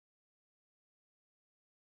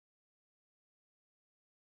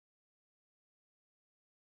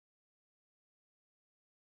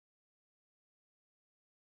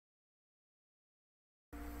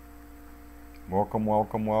Welcome,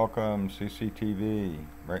 welcome, welcome. CCTV.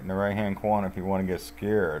 Right in the right hand corner if you want to get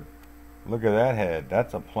scared. Look at that head.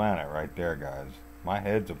 That's a planet right there, guys. My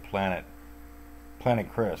head's a planet. Planet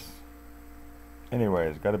Chris.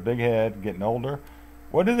 Anyways, got a big head, getting older.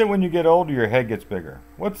 What is it when you get older, your head gets bigger?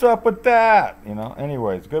 What's up with that? You know,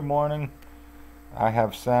 anyways, good morning. I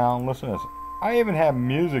have sound. Listen to this. I even have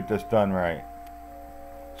music that's done right.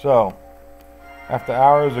 So, after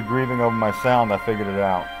hours of grieving over my sound, I figured it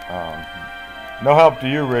out. No help to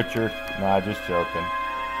you, Richard. Nah, just joking.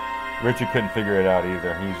 Richard couldn't figure it out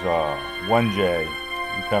either. He's 1J.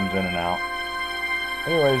 He comes in and out.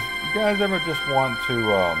 Anyways, you guys ever just want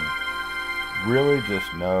to really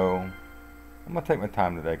just know? I'm going to take my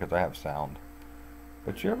time today because I have sound.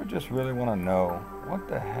 But you ever just really want to know, what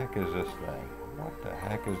the heck is this thing? What the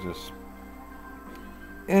heck is this?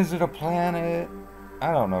 Is it a planet?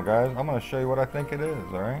 I don't know, guys. I'm going to show you what I think it is,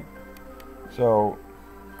 alright? So,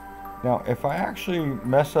 now, if I actually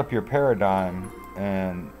mess up your paradigm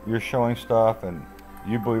and you're showing stuff and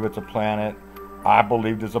you believe it's a planet, I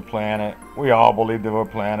believed it's a planet, we all believed there were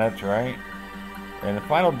planets, right? And the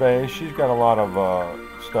final day, she's got a lot of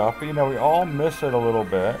stuff, but you know, we all miss it a little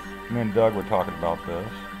bit. Me and Doug were talking about this.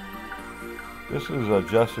 This is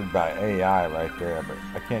adjusted by AI right there, but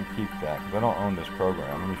I can't keep that because I don't own this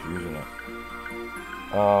program. I'm just using it.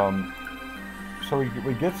 So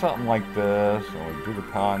we get something like this, and we do the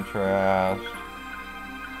contrast.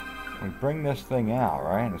 We bring this thing out,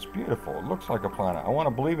 right? And it's beautiful. It looks like a planet. I want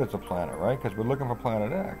to believe it's a planet, right? Because we're looking for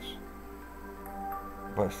planet X.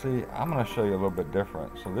 But see, I'm going to show you a little bit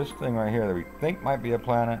different. So this thing right here that we think might be a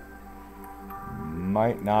planet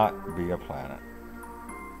might not be a planet.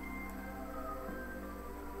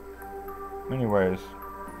 Anyways,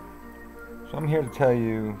 so I'm here to tell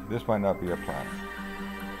you this might not be a planet.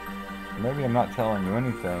 Maybe I'm not telling you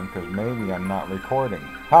anything because maybe I'm not recording.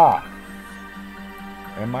 Ha!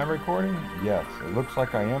 Am I recording? Yes, it looks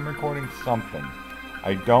like I am recording something.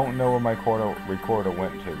 I don't know where my recorder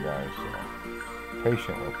went to, guys, so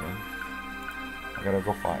patient with me. I gotta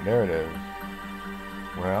go find, there it is.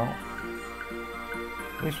 Well,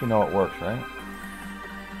 at least we know it works, right?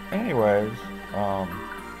 Anyways,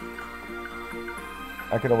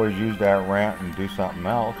 I could always use that rant and do something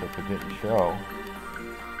else if it didn't show.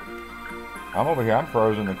 I'm over here, I'm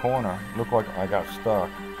frozen in the corner. Look like I got stuck.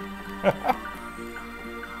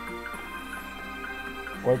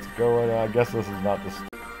 What's going on? I guess this is not the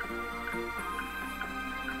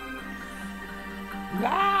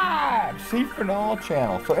live C4All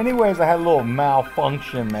channel. So anyways, I had a little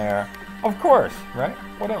malfunction there. Of course, right?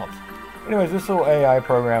 What else? Anyways, this little AI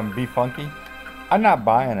program, Be Funky. I'm not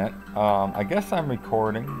buying it. I guess I'm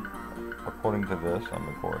recording. According to this, I'm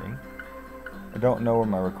recording. I don't know where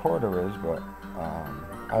my recorder is, but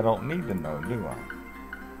I don't need to know, do I?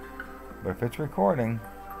 But if it's recording,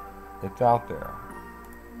 it's out there.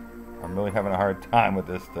 I'm really having a hard time with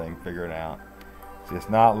this thing, figuring out. See, it's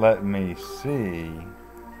not letting me see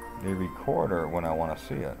the recorder when I want to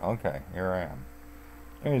see it. Okay, here I am.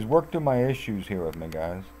 Anyways, work through my issues here with me,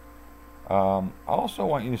 guys. I also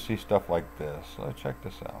want you to see stuff like this. So let's check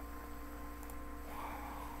this out.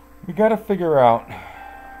 We got to figure out.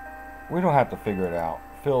 We don't have to figure it out.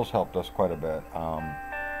 Phil's helped us quite a bit.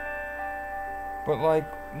 But like,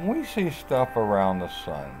 when we see stuff around the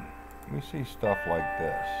sun, we see stuff like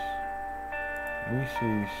this. We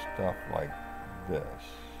see stuff like this.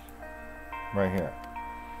 Right here.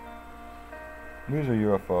 These are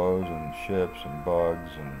UFOs and ships and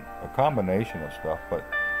bugs and a combination of stuff, but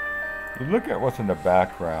you look at what's in the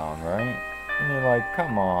background, right? And you're like,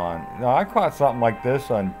 come on. Now, I caught something like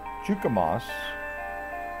this on Chukamas.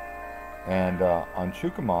 And on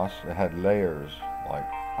Chukamas, it had layers. Like,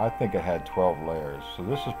 I think it had 12 layers. So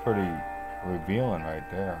this is pretty revealing right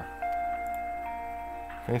there.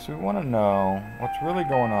 Okay, so we want to know what's really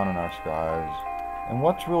going on in our skies. And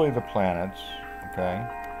what's really the planets, okay?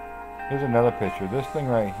 Here's another picture. This thing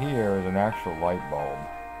right here is an actual light bulb.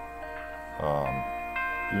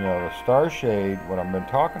 You know, the star shade, what I've been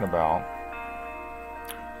talking about,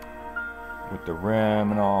 with the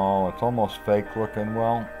rim and all, it's almost fake looking.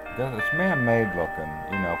 Well, it's man-made looking,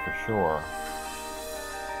 you know, for sure.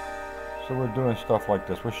 So we're doing stuff like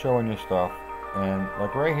this. We're showing you stuff. And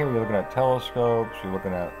like right here, you're looking at telescopes, you're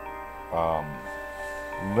looking at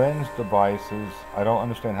lens devices. I don't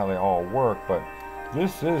understand how they all work, but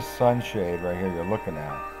this is sunshade right here you're looking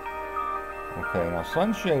at. Okay, now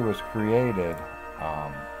sunshade was created,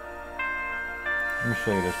 let me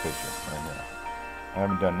show you this picture right here. I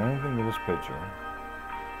haven't done anything to this picture.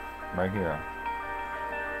 Right here.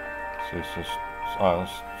 See, it's just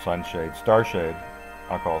sunshade, starshade.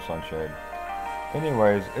 I'll call it sunshade.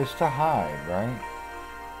 Anyways, it's to hide, right?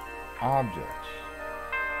 Objects.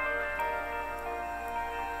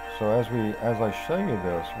 So as I show you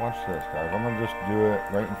this, watch this, guys. I'm gonna just do it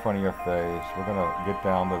right in front of your face. We're gonna get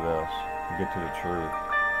down to this and get to the truth.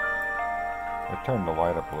 I turned the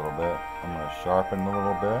light up a little bit. I'm gonna sharpen a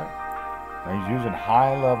little bit. Now he's using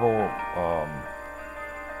high level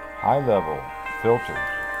filters.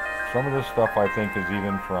 Some of this stuff I think is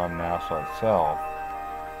even from NASA itself.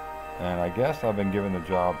 And I guess I've been given the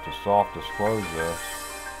job to soft disclose this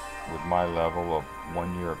with my level of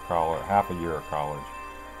 1 year of college, half a year of college.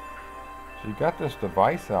 So you got this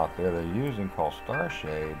device out there they're using called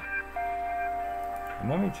Starshade. And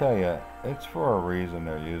let me tell you, it's for a reason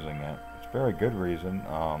they're using it. It's a very good reason.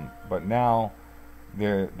 But now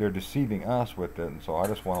they're deceiving us with it, and so I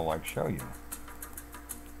just want to like show you.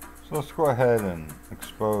 So let's go ahead and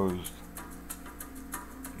expose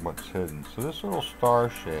what's hidden. So this little star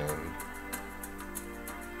shade,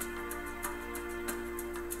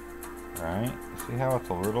 right? See how it's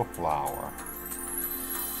a little flower.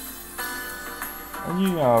 And you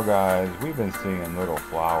know, guys, we've been seeing little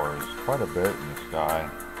flowers quite a bit in the sky.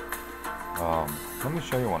 Let me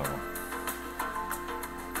show you one of them.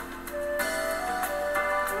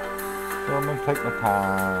 So I'm going to take my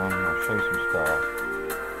time, I'll show you some stuff.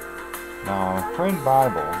 Now, friend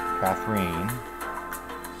Bible, Catherine,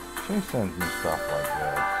 she sends me stuff like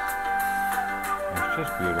this. It's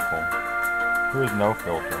just beautiful. Here's no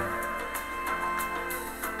filter.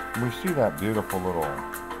 We see that beautiful little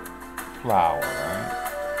flower, right?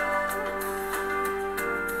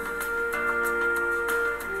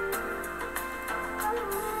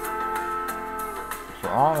 So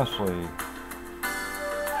honestly,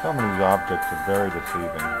 some of these objects are very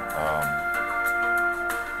deceiving.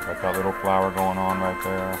 Got that little flower going on right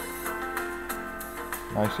there.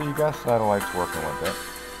 Now you see you got satellites working with it.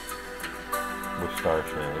 With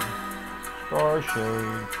Starshade.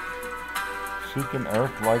 Starshade. Seeking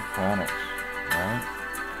Earth-like planets. Right?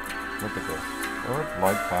 Look at this.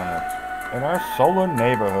 Earth-like planets. In our solar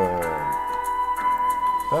neighborhood.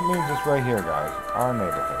 That means it's right here, guys. Our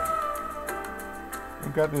neighborhood.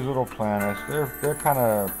 We've got these little planets. They're kind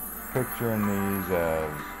of picturing these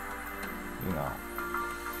as, you know,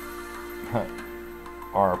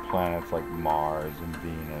 our planets like Mars and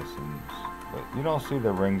Venus, but you don't see the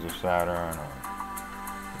rings of Saturn, or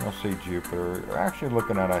you don't see Jupiter. You're actually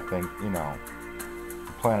looking at, I think, you know,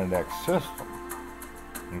 the Planet X system.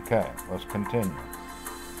 Okay, let's continue.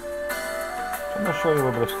 So I'm going to show you a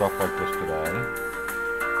little bit of stuff like this today.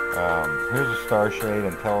 Here's a Starshade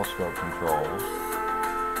and telescope controls.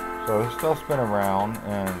 So this stuff's been around,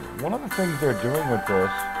 and one of the things they're doing with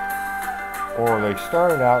this, or they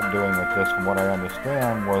started out doing with this from what I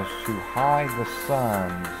understand, was to hide the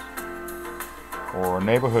suns, or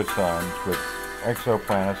neighborhood suns, with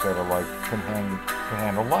exoplanets that are like, can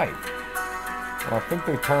handle life. And I think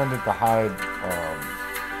they turned it to hide,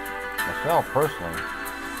 myself personally,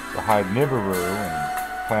 to hide Nibiru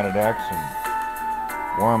and Planet X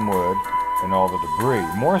and Wormwood and all the debris.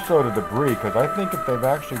 More so the debris, because I think if they've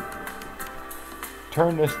actually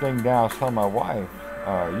turned this thing down, tell my wife,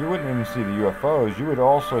 you wouldn't even see the UFOs. You would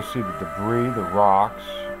also see the debris, the rocks,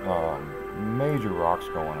 major rocks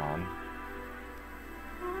going on.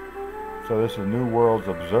 So this is New Worlds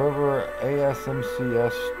Observer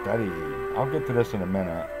ASMCS study. I'll get to this in a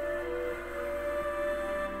minute.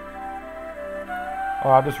 Oh,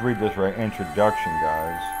 I'll just read this right. Introduction,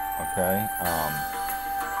 guys. Okay.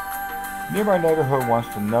 Nearby neighborhood wants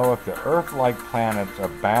to know if the Earth-like planets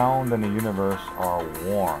abound in the universe are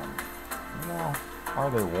warm. You know, are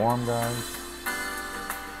they warm, guys?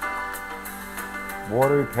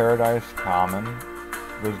 Watery paradise common.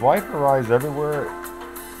 Does life arise everywhere?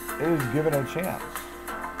 It is given a chance.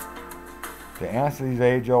 To answer these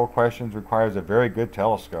age-old questions requires a very good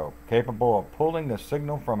telescope, capable of pulling the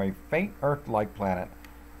signal from a faint Earth-like planet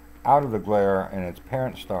out of the glare in its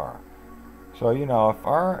parent star. So, you know, if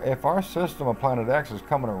our system of Planet X is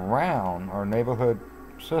coming around our neighborhood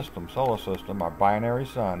system, solar system, our binary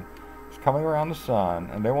sun, is coming around the sun,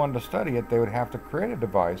 and they wanted to study it, they would have to create a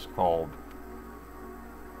device called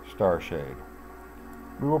Starshade.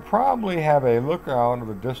 We will probably have a lookout of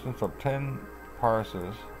the distance of 10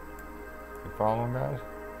 parsecs. You following, guys?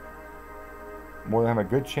 We'll have a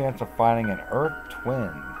good chance of finding an Earth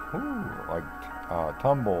twin. Ooh, like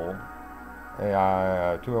Tumble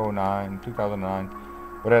AI 2009.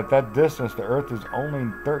 But at that distance, the Earth is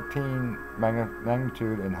only 13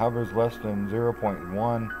 magnitude and hovers less than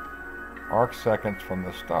 0.1 arc seconds from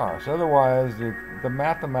the star. So otherwise, the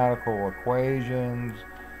mathematical equations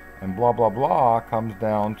and blah blah blah comes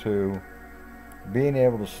down to being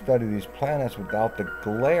able to study these planets without the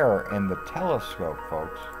glare in the telescope,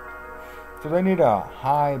 folks. So they need a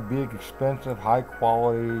high, big, expensive, high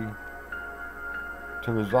quality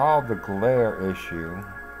to resolve the glare issue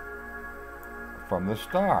from the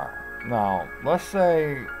star. Now, let's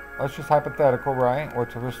just hypothetical, right?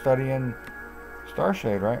 We're studying star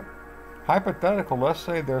shade, right? Hypothetical, let's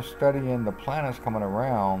say they're studying the planets coming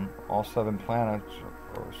around, all 7 planets,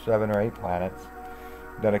 or 7 or 8 planets,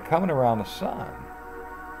 that are coming around the sun,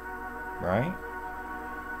 right?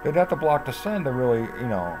 They'd have to block the sun to really,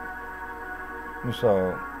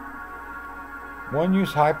 so one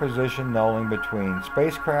use high precision nulling between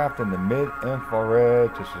spacecraft and the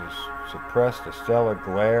mid-infrared to suppress the stellar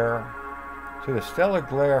glare. See, the stellar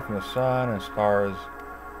glare from the sun and stars,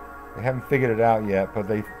 they haven't figured it out yet, but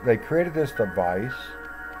they created this device,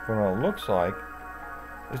 from what it looks like,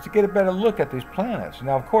 is to get a better look at these planets.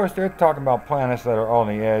 Now, of course, they're talking about planets that are on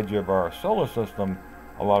the edge of our solar system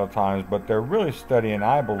a lot of times, but they're really studying,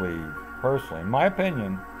 I believe, personally, in my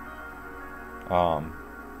opinion,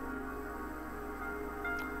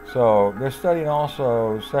 so they're studying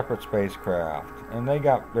also separate spacecraft, and they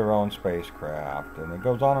got their own spacecraft, and it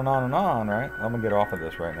goes on and on and on, right? I'm going to get off of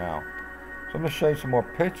this right now. So I'm going to show you some more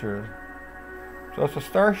pictures. So it's a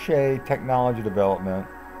star shade technology development.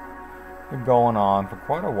 Been going on for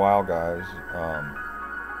quite a while, guys.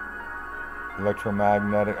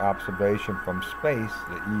 Electromagnetic observation from space,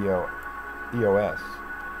 the EOS.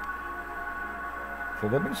 So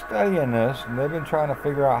they've been studying this, and they've been trying to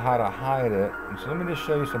figure out how to hide it. And so let me just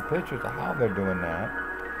show you some pictures of how they're doing that.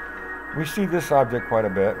 We see this object quite a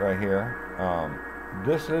bit right here.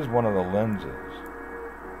 This is one of the lenses.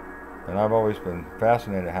 And I've always been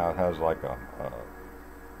fascinated how it has like a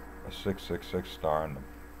 666 star and the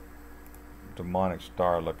demonic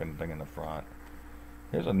star looking thing in the front.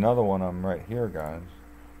 Here's another one right here, guys.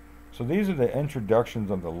 So these are the introductions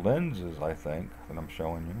of the lenses, I think, that I'm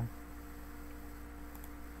showing you.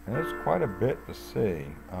 And it's quite a bit to see.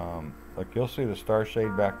 Like you'll see the star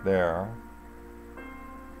shade back there.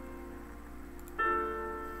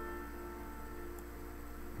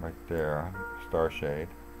 Right there, star shade.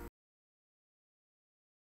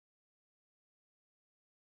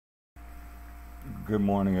 Good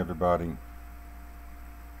morning, everybody.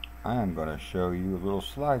 I am going to show you a little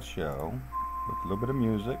slideshow with a little bit of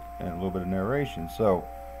music and a little bit of narration. So,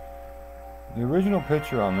 the original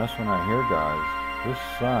picture on this one right here, guys, this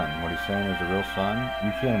sun, what he's saying is the real sun,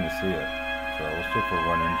 you can't even see it. So, let's see if we'll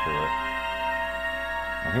run into it.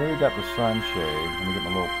 Now, here we got the sun shade. Let me get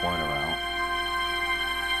my little pointer out.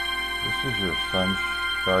 This is your sun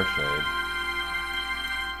star shade.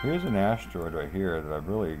 Here's an asteroid right here that I've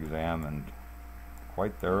really examined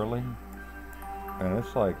quite thoroughly, and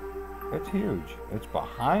it's huge. It's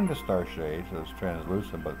behind the star shade, so it's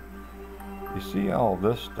translucent, but you see all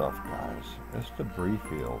this stuff, guys. It's debris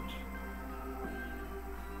fields.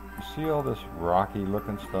 You see all this rocky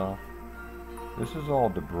looking stuff? This is all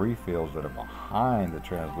debris fields that are behind the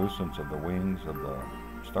translucence of the wings of the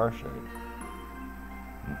star shade.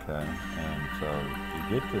 Okay, and so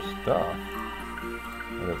you get this stuff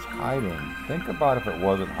that it's hiding. Think about if it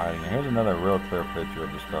wasn't hiding. Here's another real clear picture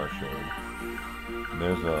of the star shade.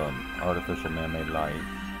 There's an artificial man-made light.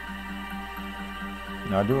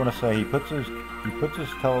 Now I do want to say he puts his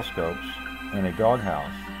telescopes in a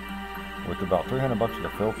doghouse with about $300 of the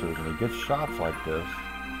filters, and he gets shots like this.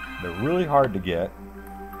 They're really hard to get.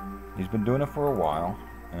 He's been doing it for a while,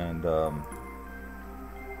 and I'm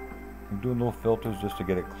doing little filters just to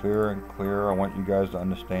get it clearer and clearer. I want you guys to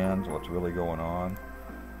understand what's really going on.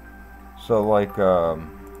 So like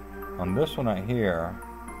on this one right here,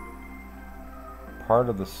 part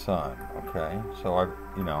of the sun, okay? So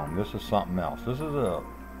this is something else. This is a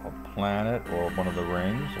planet or one of the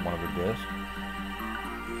rings or one of the discs.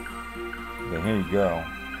 Then here you go.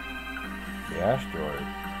 The asteroid.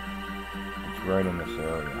 It's right in this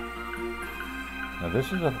area. Now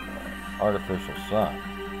this is an artificial sun.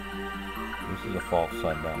 This is a false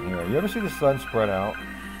sun down here. You ever see the sun spread out?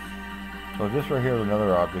 So this right here is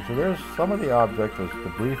another object. So there's some of the objects as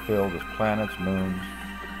debris filled as planets, moons.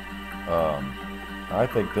 I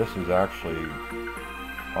think this is actually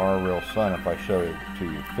our real sun if I show it to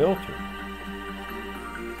you filtered.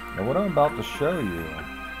 Now what I'm about to show you,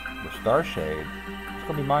 the star shade, it's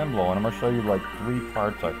going to be mind-blowing. I'm going to show you like 3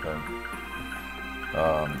 parts, I think.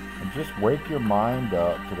 And just wake your mind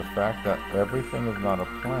up to the fact that everything is not a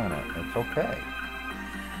planet. It's okay.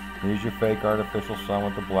 Here's your fake artificial sun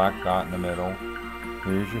with the black dot in the middle.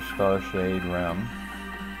 Here's your star shade rim.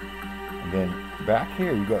 And then back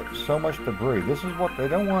here you got so much debris. This is what they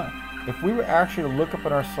don't want. if we were actually to look up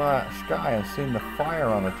in our sky and seen the fire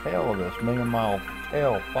on the tail of this million-mile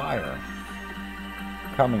tail fire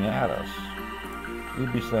coming at us,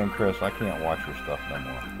 you'd be saying, Chris, I can't watch your stuff no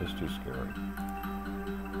more. It's too scary.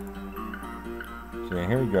 See,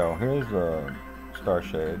 here you go. Here's the star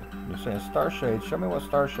shade. You're saying, star shade? Show me what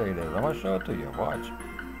star shade is. I'm going to show it to you. Watch.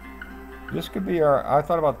 This could be our, I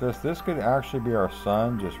thought about this. This could actually be our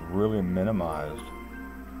sun just really minimized.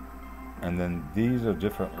 And then these are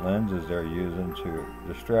different lenses they're using to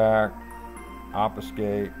distract,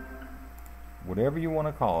 obfuscate, whatever you want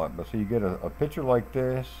to call it. But so you get a picture like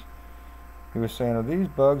this. He was saying, are these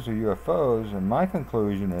bugs or UFOs? And my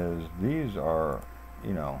conclusion is these are,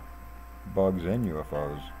 you know, bugs and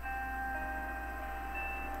UFOs.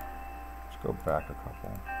 Let's go back a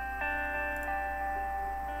couple.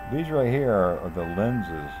 These right here are the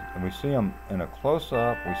lenses. And we see them in a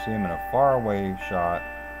close-up. We see them in a far-away shot.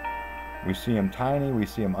 We see them tiny. We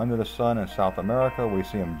see them under the sun in South America. We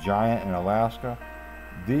see them giant in Alaska.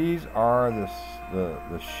 These are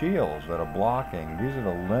the shields that are blocking. These are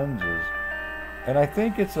the lenses. And I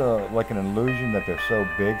think it's like an illusion that they're so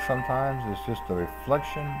big sometimes. It's just a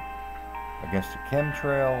reflection against the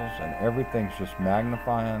chemtrails, and everything's just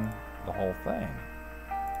magnifying the whole thing.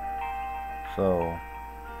 So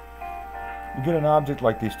you get an object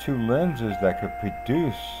like these two lenses that could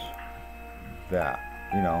produce that.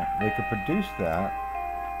 You know, they could produce that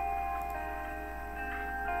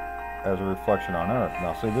as a reflection on Earth.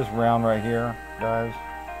 Now, see this round right here, guys?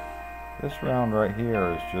 This round right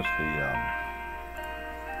here is just the,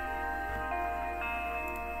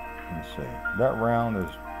 let me see. That round is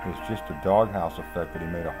just a doghouse effect that he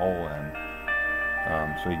made a hole in.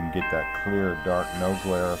 So you can get that clear, dark, no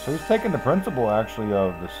glare. So he's taking the principle, actually,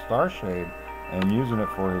 of the star shade and using it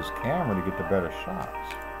for his camera to get the better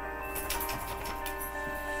shots.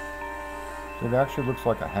 It actually looks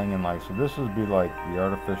like a hanging light. So this would be like the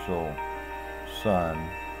artificial sun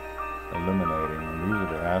illuminating. And these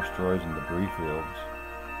are the asteroids and debris fields.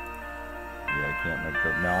 Yeah, I can't make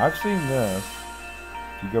that. Now, I've seen this.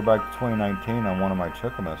 If you go back to 2019 on one of my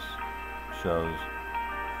Chickamus shows,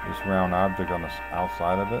 this round object on the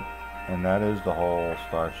outside of it. And that is the whole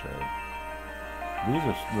star shade. These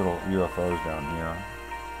are little UFOs down here.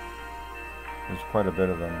 There's quite a bit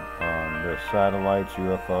of them. There's satellites,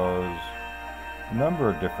 UFOs. A number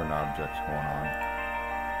of different objects going on.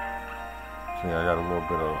 See, I got a little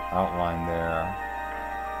bit of outline there.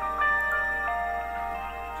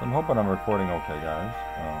 So I'm hoping I'm recording okay, guys.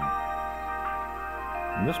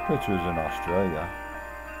 And this picture is in Australia.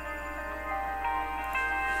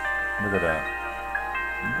 Look at that.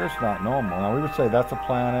 That's not normal. Now we would say that's a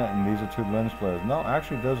planet and these are two lens flares. No,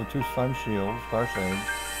 actually those are two sun shields, star shades.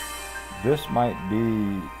 This might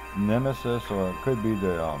be Nemesis, or it could be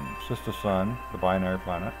the sister sun, the binary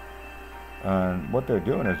planet. And what they're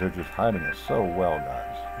doing is they're just hiding it so well,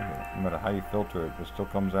 guys. No matter how you filter it, it still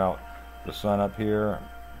comes out. The sun up here,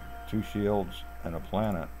 two shields, and a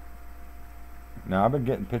planet. Now I've been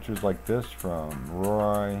getting pictures like this from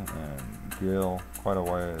Roy and Gil quite a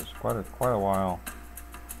ways, quite a while.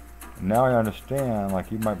 Now I understand.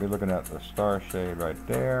 Like you might be looking at the star shade right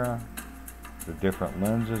there. The different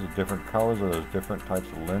lenses, the different colors of those different types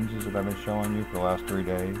of lenses that I've been showing you for the last 3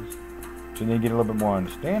 days. So then you get a little bit more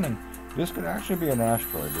understanding. This could actually be an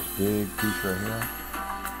asteroid, this big piece right here.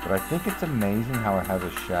 But I think it's amazing how it has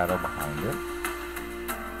a shadow behind it.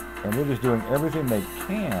 And they're just doing everything they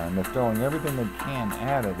can. They're throwing everything they can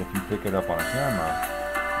at it. If you pick it up on a camera,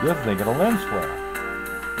 you'll think of a lens flare.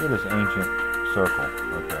 Look at this ancient circle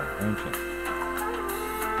right there, ancient.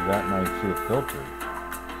 See that, now you see it filtered.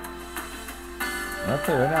 And I'll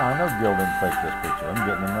tell you right now, I know Gil didn't take this picture. I'm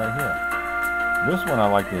getting them right here. This one I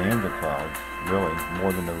like the angel clouds, really,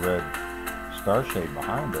 more than the red star shade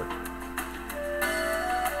behind it.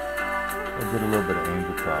 I'll get a little bit of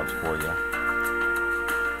angel clouds for you.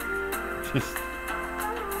 Just,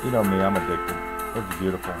 you know me, I'm addicted. It's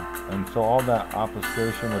beautiful. And so all that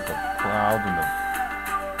obfuscation with the clouds and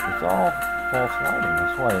it's all false lighting.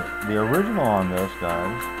 That's why the original on this,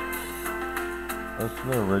 guys, that's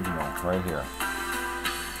the original right here.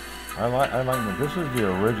 I like that. This is the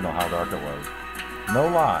original, how dark it was. No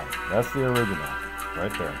lie. That's the original.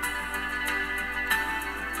 Right there.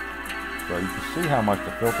 So you can see how much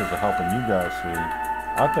the filters are helping you guys see.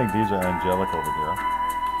 I think these are angelic over here.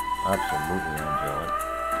 Absolutely angelic.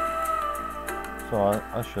 So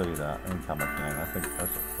I'll show you that anytime I can. I think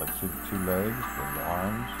that's like, see the two legs, the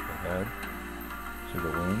arms, the head. See the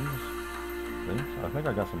wings. See? So I think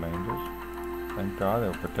I got some angels. Thank God they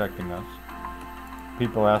were protecting us.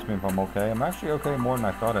 People ask me if I'm okay. I'm actually okay more than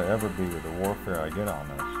I thought I'd ever be with the warfare I get on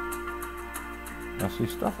this. Now see,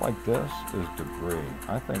 stuff like this is debris.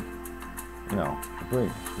 I think, you know,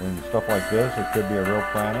 debris. And stuff like this, it could be a real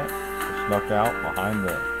planet. It snuck out behind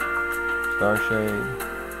the star shade.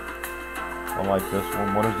 I like this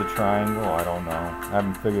one. What is the triangle? I don't know. I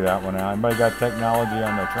haven't figured that one out. Anybody got technology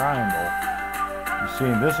on the triangle? You're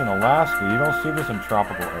seeing this in Alaska. You don't see this in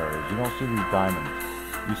tropical areas. You don't see these diamonds.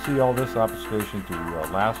 You see all this obfuscation through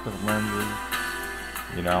Alaska lenses.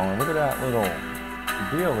 You know, and look at that little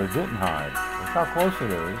deal it didn't hide. Look how close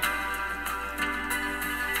it is.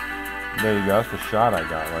 There you go. That's the shot I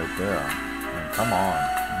got right there. And come on.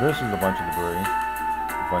 This is a bunch of debris.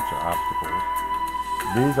 A bunch of obstacles.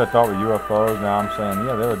 These I thought were UFOs. Now I'm saying,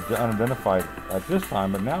 yeah, they were unidentified at this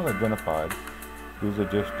time, but now they're identified. These are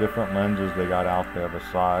just different lenses they got out there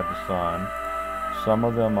beside the sun. Some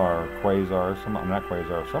of them are quasars, some not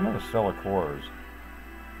quasars, some of them are stellar cores.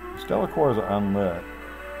 Stellar cores are unlit.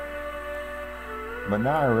 But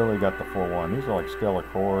now I really got the full one. These are like stellar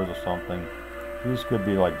cores or something. These could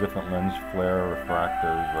be like different lens flare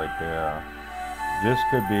refractors right there. This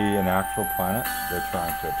could be an actual planet they're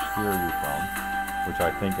trying to obscure you from, which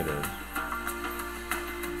I think it is.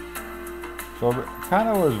 So it kind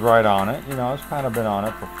of was right on it. You know, it's kind of been on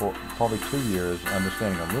it for probably 2 years,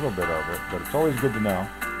 understanding a little bit of it, but it's always good to know.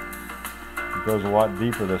 It goes a lot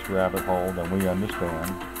deeper, this rabbit hole, than we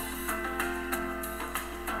understand.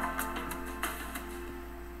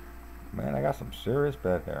 Man, I got some serious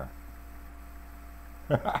bed hair.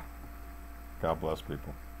 God bless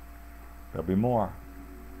people. There'll be more.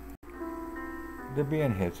 They're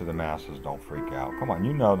being hit so the masses don't freak out. Come on,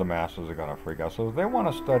 you know the masses are going to freak out. So if they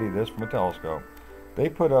want to study this from a telescope, they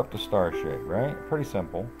put up the star shape, right? Pretty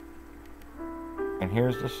simple. And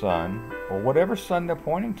here's the sun, or whatever sun they're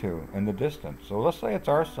pointing to in the distance. So let's say it's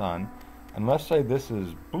our sun, and let's say this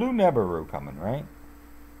is blue Nibiru coming, right?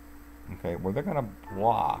 Okay, well they're going to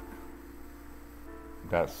block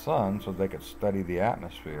that sun so they could study the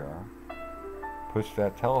atmosphere, push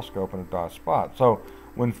that telescope in a dark spot. So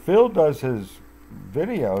when Phil does his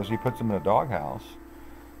videos, he puts them in a doghouse,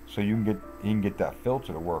 so he can get that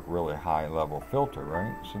filter to work, really high level filter,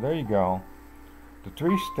 right? So there you go, the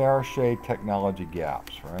 3 star shade technology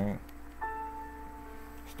gaps, right?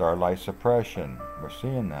 Starlight suppression, we're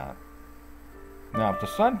seeing that. Now if the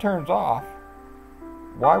sun turns off,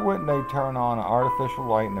 why wouldn't they turn on an artificial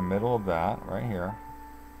light in the middle of that right here?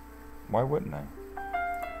 Why wouldn't they?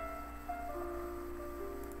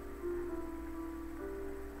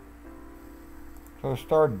 So the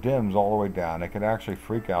star dims all the way down. It could actually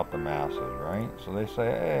freak out the masses, right? So they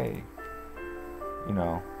say, hey, you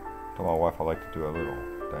know, tell my wife I like to do a little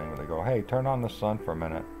thing where they go, hey, turn on the sun for a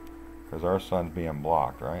minute, because our sun's being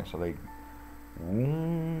blocked, right? So they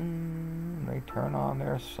turn on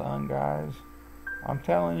their sun, guys. I'm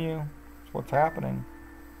telling you, it's what's happening.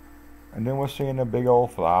 And then we're seeing the big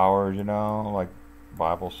old flowers, you know, like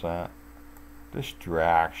Bible sent.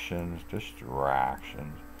 Distractions.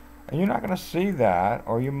 And you're not going to see that,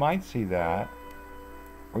 or you might see that.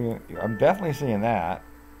 I'm definitely seeing that.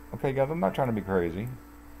 Okay, guys, I'm not trying to be crazy.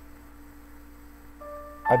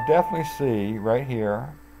 I definitely see, right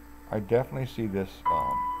here, I definitely see this.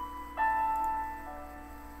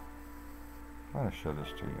 I'm going to show this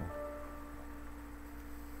to you.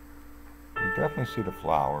 You definitely see the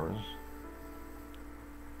flowers.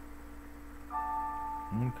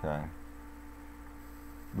 Okay.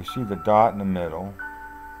 We see the dot in the middle.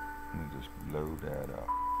 Let me just load that up.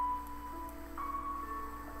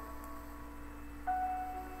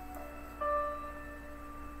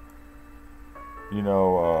 You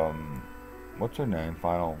know, what's her name?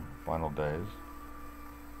 Final Days.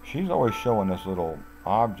 She's always showing this little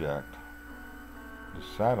object, the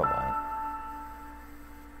satellite.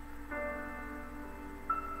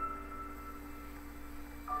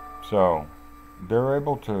 So they're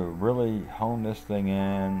able to really hone this thing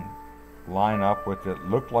in, line up with it,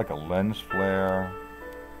 look like a lens flare.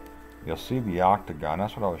 You'll see the octagon.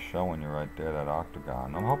 That's what I was showing you right there, that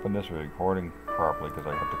octagon. I'm hoping this is recording properly, because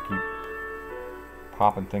I have to keep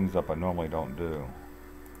popping things up I normally don't do.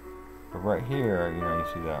 But right here, you know, you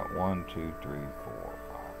see that 1, 2, 3, 4,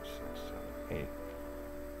 5, 6, 7, 8.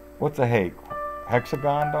 What's a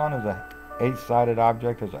hexagon, Don? Is a 8-sided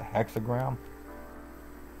object is a hexagram?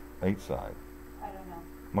 8-sided. I don't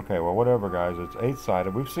know. Okay, well, whatever, guys. It's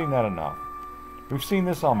 8-sided. We've seen that enough. We've seen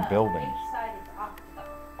this on buildings. 8-sided octagon.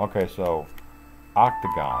 Okay, so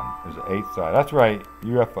octagon is 8-sided. That's right.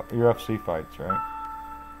 UFC fights, right?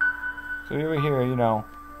 So over here, you know.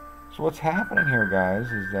 So what's happening here, guys,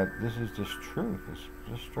 is that this is just truth. It's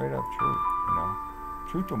just straight up truth, you know.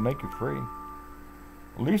 Truth will make you free.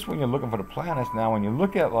 At least when you're looking for the planets. Now, when you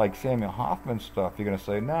look at like Samuel Hoffman's stuff, you're going to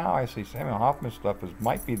say, now I see Samuel Hoffman's stuff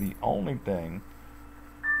might be the only thing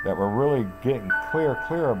that we're really getting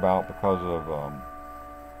clear about because of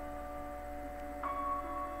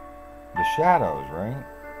the shadows, right?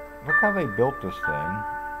 Look how they built this thing,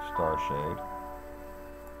 star shade.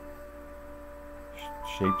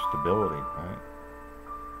 Shape stability, right?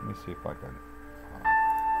 Let me see if I can.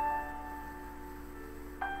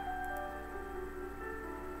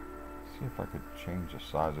 See if I could change the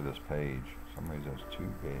size of this page. For some reason it's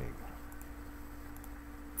too big.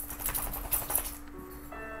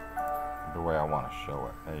 The way I want to show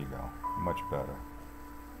it. There you go. Much better.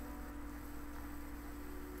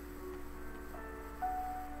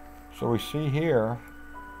 So we see here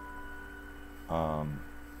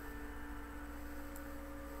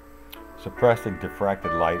suppressing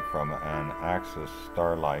diffracted light from an axis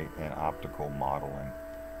starlight and optical modeling.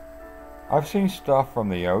 I've seen stuff from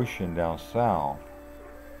the ocean down south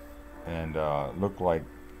and looked like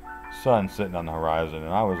sun sitting on the horizon,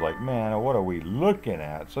 and I was like, man, what are we looking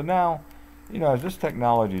at? So now, you know, as this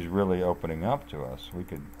technology is really opening up to us, we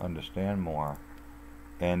could understand more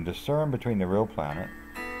and discern between the real planet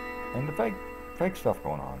and the fake stuff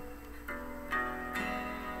going on.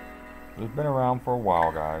 It's been around for a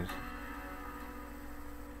while, guys.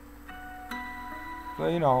 So,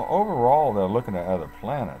 you know, overall they're looking at other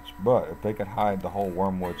planets, but if they could hide the whole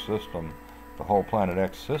Wormwood system, the whole Planet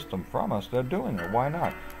X system from us, they're doing it. Why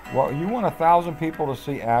not? Well, you want 1,000 people to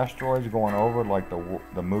see asteroids going over like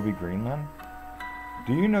the movie Greenland?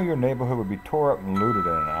 Do you know your neighborhood would be tore up and looted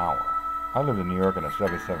in an hour? I lived in New York in a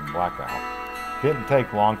 77 blackout. Didn't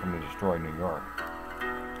take long for me to destroy New York.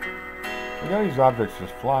 We got these objects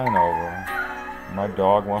just flying over. My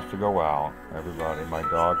dog wants to go out. Everybody, my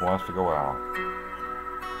dog wants to go out.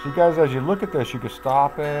 So you guys, as you look at this, you can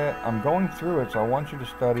stop it. I'm going through it, so I want you to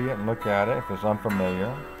study it and look at it. If it's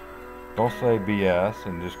unfamiliar, don't say BS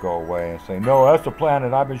and just go away and say, no, that's the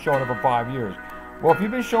planet. I've been showing it for 5 years. Well, if you've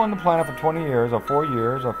been showing the planet for 20 years or 4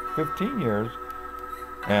 years or 15 years,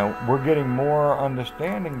 and we're getting more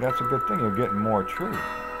understanding, that's a good thing. You're getting more truth.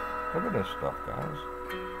 Look at this stuff, guys.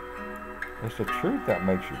 It's the truth that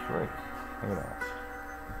makes you free. Look at that.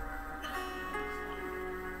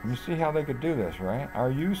 You see how they could do this, right? Are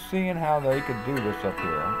you seeing how they could do this up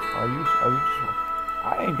here? Are you just,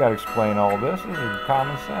 I ain't got to explain all this. This is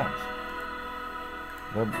common sense.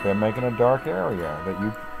 They're making a dark area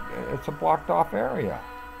it's a blocked off area.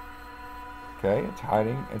 Okay, it's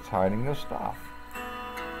hiding the stuff.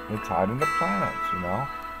 It's hiding the planets, you know.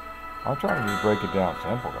 I'm trying to just break it down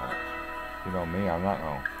simple, guys. You know me, I'm not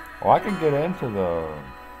going. Well, I can get into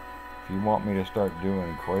if you want me to start doing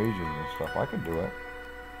equations and stuff, I can do it.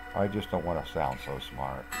 I just don't want to sound so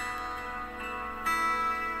smart.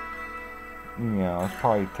 You know, it's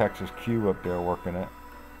probably Texas Q up there working it.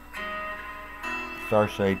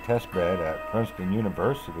 Starshade testbed at Princeton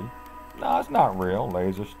University. No, it's not real.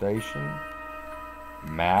 Laser station,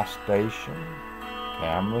 mass station,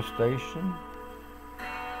 camera station.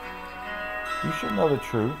 You should know the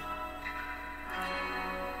truth.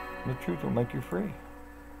 The truth will make you free.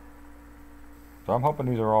 So I'm hoping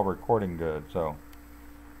these are all recording good. So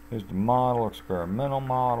here's the model, experimental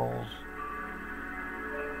models.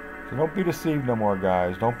 So don't be deceived no more,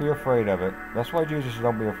 guys. Don't be afraid of it. That's why Jesus said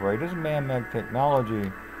don't be afraid. This is man-made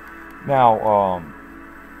technology. Now,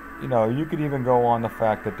 you know, you could even go on the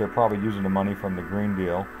fact that they're probably using the money from the Green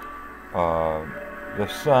Deal. The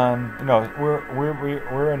sun, you know,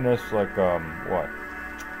 we're in this like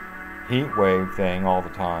heat wave thing all the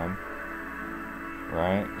time,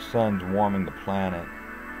 right? The sun's warming the planet,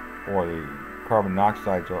 or the carbon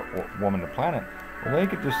dioxide's warming the planet. Well, they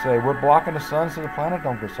could just say we're blocking the sun so the planet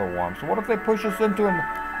don't get so warm. So what if they push us into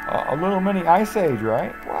a little mini ice age,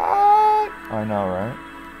 right? What? I know, right?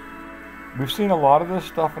 We've seen a lot of this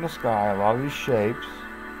stuff in the sky, a lot of these shapes.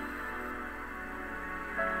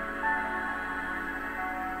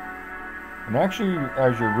 And actually,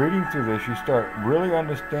 as you're reading through this, you start really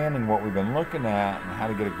understanding what we've been looking at and how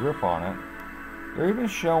to get a grip on it. They're even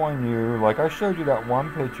showing you, like I showed you that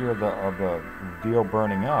one picture of the deal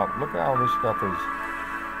burning up. Look at how this stuff is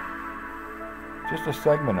just a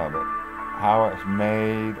segment of it. How it's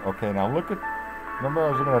made. Okay, now look at, remember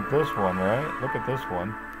I was looking at this one, right? Look at this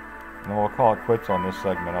one. And we'll call it quits on this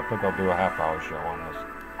segment. I think I'll do a half-hour show on this.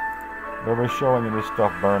 They're showing you this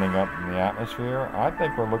stuff burning up in the atmosphere. I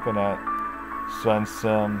think we're looking at Sun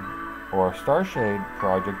Sim or a Starshade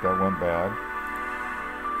project that went bad.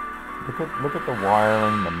 Look at the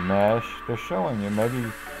wiring, the mesh. They're showing you maybe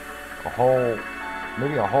a whole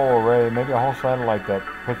array, maybe a whole satellite that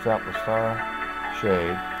puts out the star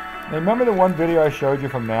shade. Now, remember the one video I showed you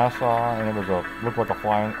from NASA, and it was looked like a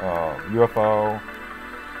flying UFO,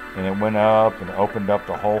 and it went up and opened up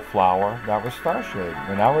the whole flower? That was starshade.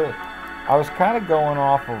 And I was kind of going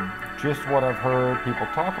off of just what I've heard people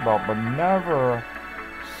talk about, but never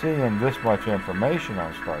seeing this much information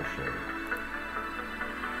on starshade.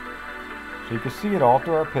 So you can see it all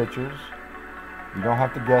through our pictures. You don't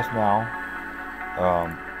have to guess now.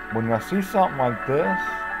 When I see something like this,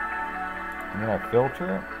 and then I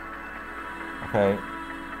filter it, okay,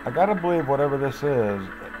 I gotta believe whatever this is,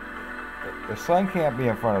 the sun can't be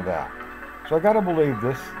in front of that. So I gotta believe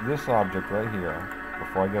this object right here,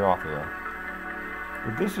 before I get off here,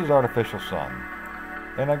 that this is artificial sun.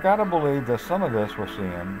 And I gotta believe that some of this we're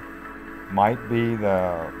seeing might be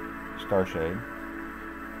the starshade,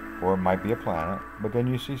 or it might be a planet. But then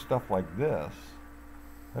you see stuff like this.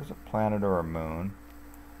 There's a planet or a moon.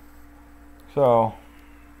 So,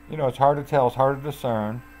 you know, it's hard to tell, it's hard to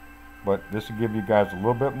discern, but this will give you guys a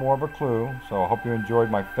little bit more of a clue. So I hope you enjoyed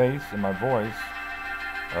my face and my voice.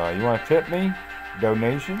 You want to tip me?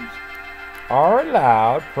 Donations are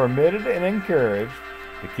allowed, permitted, and encouraged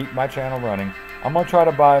to keep my channel running. I'm going to try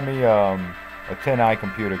to buy me a 10i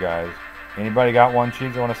computer, guys. Anybody got one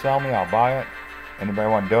cheap they want to sell me, I'll buy it. Anybody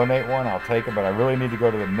want to donate one, I'll take it. But I really need to go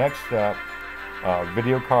to the next step,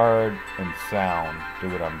 video card and sound, do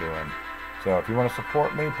what I'm doing. So if you want to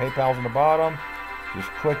support me, PayPal's in the bottom. Just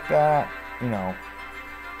click that. You know,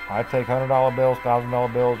 I take $100 bills,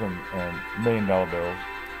 $1,000 bills, and $1 million bills.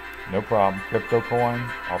 No problem. Crypto coin,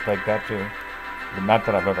 I'll take that too. But not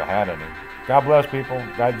that I've ever had any. God bless, people.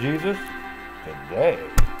 God Jesus today.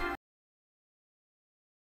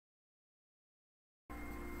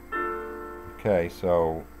 Okay,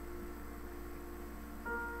 so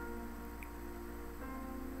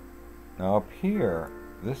now up here,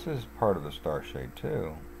 this is part of the starshade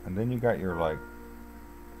too. And then you got your like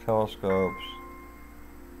telescopes.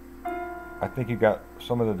 I think you got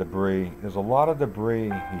some of the debris. There's a lot of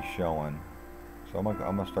debris he's showing. So I'm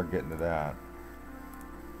gonna start getting to that.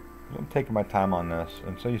 I'm taking my time on this.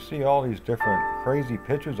 And so you see all these different crazy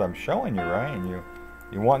pictures I'm showing you, right? And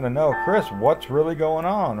you want to know, Chris, what's really going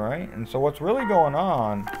on, right? And so what's really going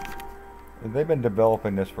on, they've been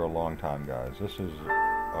developing this for a long time, guys. This is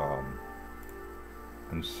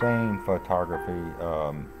insane photography.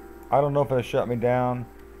 I don't know if they shut me down.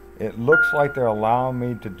 It looks like they're allowing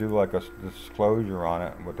me to do like a disclosure on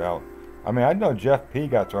it without, I mean, I know Jeff P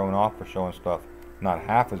got thrown off for showing stuff not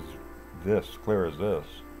half as this clear as this.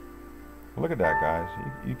 Look at that, guys.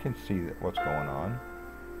 You can see what's going on.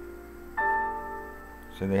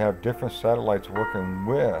 So they have different satellites working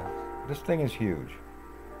with. This thing is huge.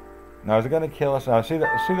 Now, is it going to kill us? Now, see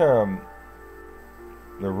the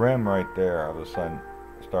rim right there of the sun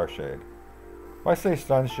starshade. If I say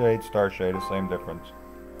sunshade, starshade, the same difference.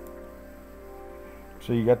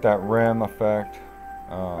 So you get that rim effect.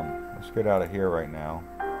 Let's get out of here right now.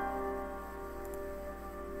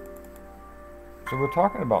 So we're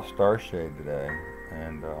talking about starshade today,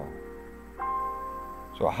 and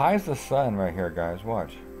so it hides the sun right here, guys.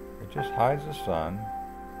 Watch. It just hides the sun.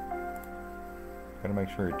 Gotta make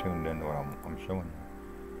sure you're tuned into what I'm showing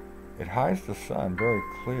you. It hides the sun very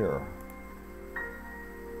clear.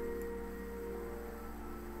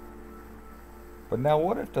 But now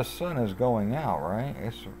what if the sun is going out, right?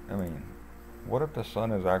 I mean, what if the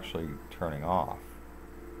sun is actually turning off?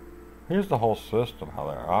 Here's the whole system, how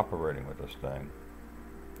they're operating with this thing.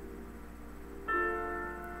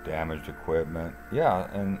 Damaged equipment.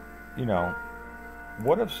 Yeah, and you know,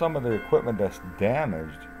 what if some of the equipment that's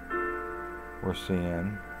damaged we're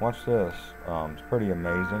seeing, watch this, it's pretty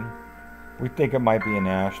amazing. We think it might be an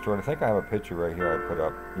asteroid. I think I have a picture right here I put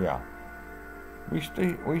up. Yeah. We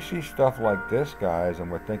see stuff like this, guys,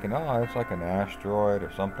 and we're thinking, oh, it's like an asteroid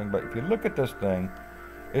or something. But if you look at this thing,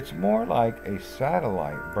 it's more like a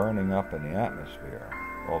satellite burning up in the atmosphere.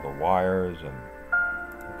 All the wires and,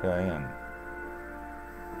 okay, and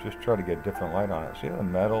just try to get different light on it. See the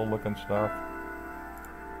metal looking stuff?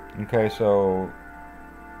 Okay, so,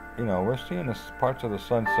 you know, we're seeing this parts of the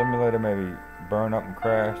sun simulator maybe burn up and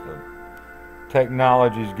crash. The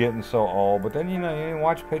technology's getting so old. But then, you know, you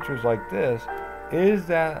watch pictures like this. Is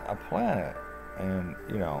that a planet? And,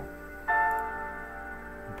 you know,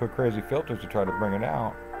 you put crazy filters to try to bring it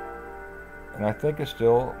out. And I think it's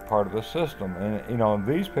still part of the system. And, you know,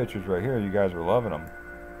 these pictures right here, you guys are loving them.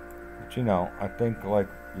 But, you know, I think, like,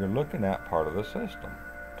 you're looking at part of the system.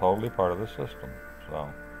 Totally part of the system.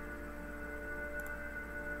 So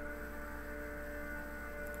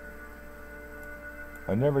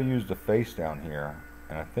I never used the face down here.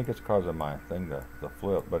 And I think it's because of my thing to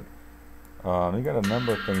flip. But you got a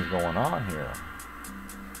number of things going on here.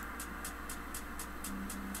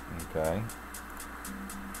 Okay.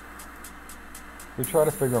 We try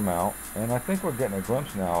to figure them out, and I think we're getting a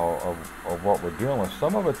glimpse now of what we're dealing with.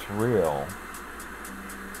 Some of it's real.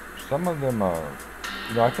 Some of them are,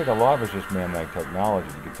 you know, I think a lot of it's just man-made technology.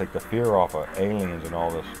 You can take the fear off of aliens and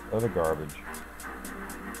all this other garbage.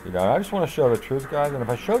 You know, I just want to show the truth, guys, and if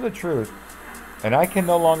I show the truth, and I can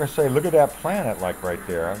no longer say, look at that planet, like right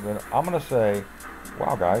there, then I'm going to say,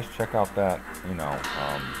 wow, guys, check out that, you know,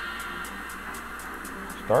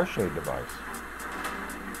 starshade device.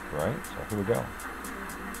 Right? So here we go.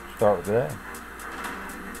 Start with today.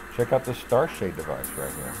 Check out this starshade device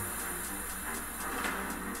right here.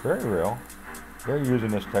 Very real. They're using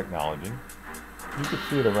this technology. You can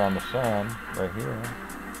see it around the sun right here.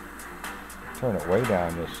 Turn it way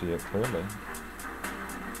down, you'll see it clearly.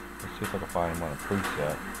 Let's see if I can find one, a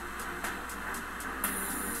preset.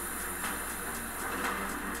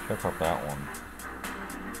 Check out that one.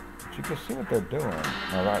 But you can see what they're doing.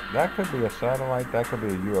 Now that could be a satellite, that could be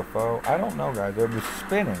a UFO. I don't know, guys. It was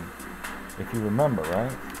spinning, if you remember,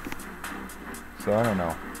 right? So I don't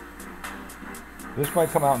know. This might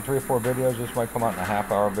come out in 3 or 4 videos. This might come out in a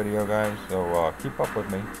half-hour video, guys. So keep up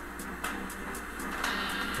with me.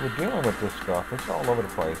 We're dealing with this stuff. It's all over the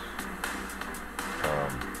place.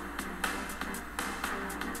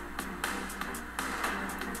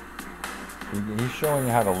 He's showing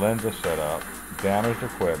you how the lens is set up, damaged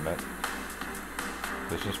equipment.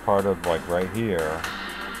 This is part of, like, right here.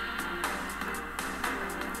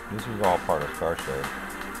 This is all part of Starshade.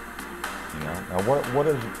 You know. Now, what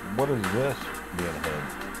is this being hid?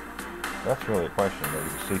 That's really a question. That you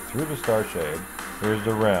can see through the Starshade. Here's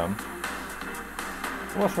the rim.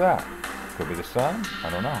 What's that? Could be the sun? I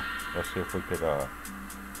don't know. Let's see if we could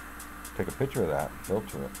take a picture of that,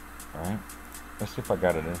 filter it. Alright? Let's see if I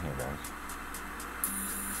got it in here, guys.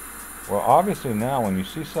 Well, obviously now when you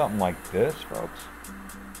see something like this, folks,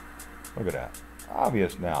 look at that.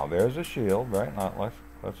 Obvious now. There's a shield, right? Now,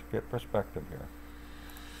 let's get perspective here.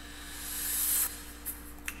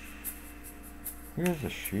 Here's the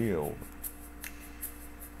shield.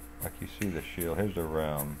 Like you see the shield. Here's the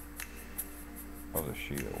rim of the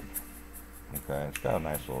shield. Okay, it's got a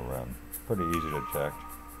nice little rim. Pretty easy to detect.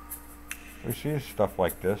 We see stuff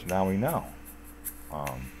like this, now we know.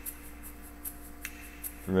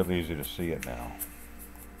 It's really easy to see it now.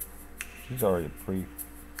 She's already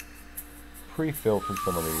pre-filtered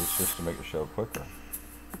some of these just to make the show quicker.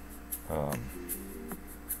 But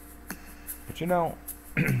you know,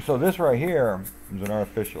 so this right here is an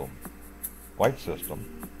artificial light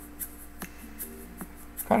system.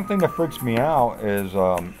 Kind of thing that freaks me out is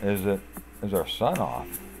our sun off?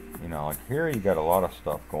 You know, like here you got a lot of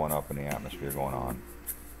stuff going up in the atmosphere going on.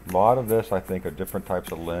 A lot of this, I think, are different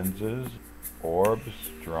types of lenses, orbs,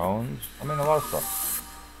 drones. I mean, a lot of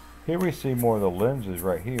stuff. Here we see more of the lenses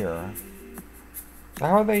right here. So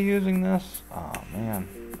how are they using this? Oh man,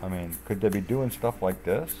 I mean, could they be doing stuff like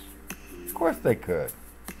this? Of course they could.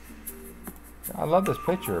 I love this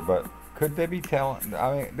picture, but could they be telling?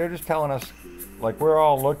 I mean, they're just telling us, like, we're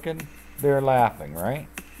all looking, they're laughing, right?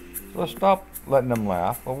 So let's stop letting them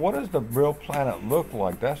laugh. But what does the real planet look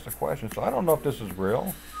like? That's the question. So I don't know if this is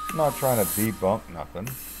real. I'm not trying to debunk nothing.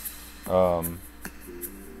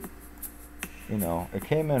 You know, it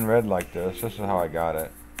came in red like this. This is how I got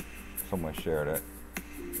it. Someone shared it.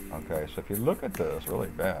 Okay, so if you look at this, really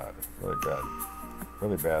bad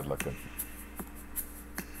looking.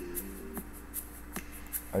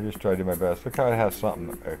 I just tried to do my best. Look how it has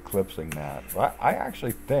something eclipsing that. Well, I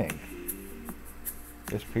actually think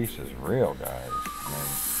this piece is real, guys.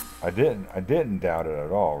 I mean, I didn't doubt it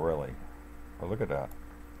at all, really. But look at that.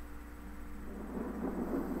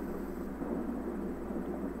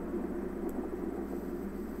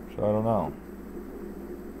 So I don't know.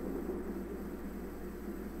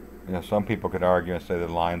 You know, some people could argue and say the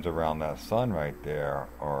lines around that sun right there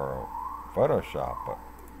are Photoshop, but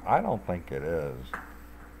I don't think it is.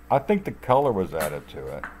 I think the color was added to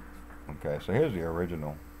it. Okay, so here's the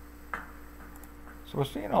original. So we're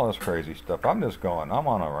seeing all this crazy stuff. I'm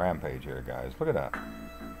on a rampage here, guys. Look at that.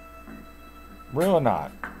 Real or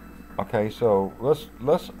not? Okay, so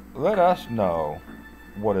let us know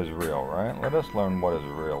what is real, right? Let us learn what is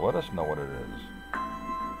real. Let us know what it is.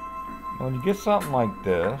 When you get something like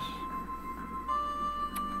this,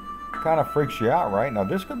 kind of freaks you out, right? Now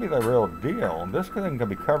this could be the real deal. This thing could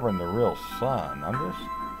be covering the real sun. I'm just,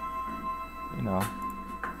 you know,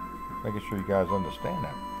 making sure you guys understand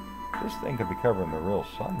that. This thing could be covering the real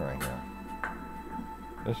sun right here.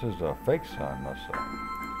 This is a fake sun, let's say.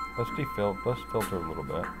 Let's filter a little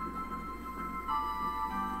bit.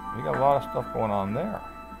 We got a lot of stuff going on there.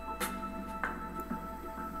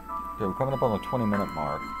 Okay, we're coming up on the 20-minute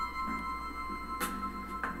mark.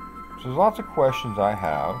 So there's lots of questions I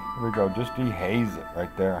have. Here we go, just dehaze it right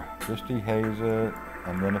there. Just dehaze it,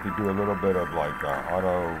 and then if you do a little bit of like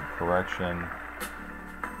auto correction,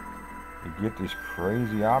 you get these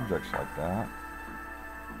crazy objects like that.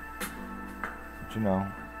 But you know,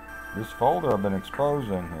 this folder I've been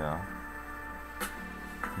exposing here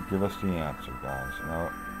will give us the answer, guys. You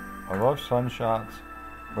know, I love sun shots,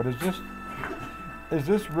 but is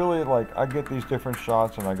this really like, I get these different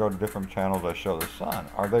shots and I go to different channels, I show the sun.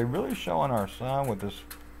 Are they really showing our sun with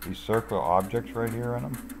these circular objects right here in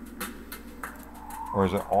them? Or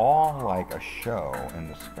is it all like a show in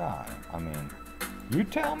the sky? I mean, you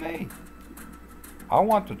tell me. I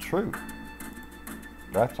want the truth.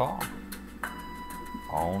 That's all.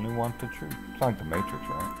 I only want the truth. It's like the Matrix,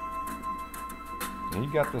 right? And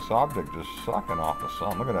you got this object just sucking off the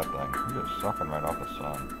sun. Look at that thing. It's just sucking right off the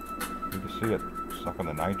sun. You can see it sucking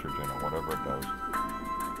the nitrogen or whatever it does.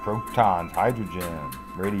 Protons, hydrogen,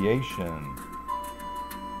 radiation,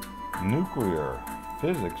 nuclear.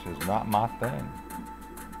 Physics is not my thing.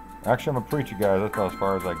 Actually, I'm a preacher, guys. That's about as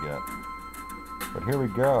far as I get. But here we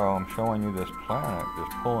go. I'm showing you this planet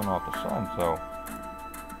just pulling off the sun. So,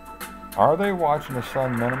 are they watching the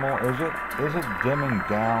sun minimal? Is it dimming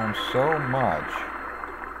down so much?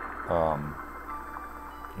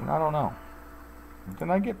 You know, I don't know.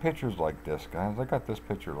 Then I get pictures like this, guys. I got this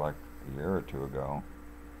picture like a year or two ago.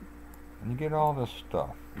 And you get all this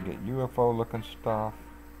stuff. You get UFO looking stuff.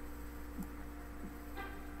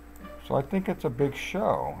 So I think it's a big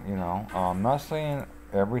show, you know. I'm not saying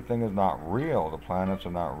everything is not real. The planets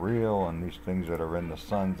are not real, and these things that are in the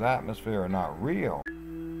sun's atmosphere are not real.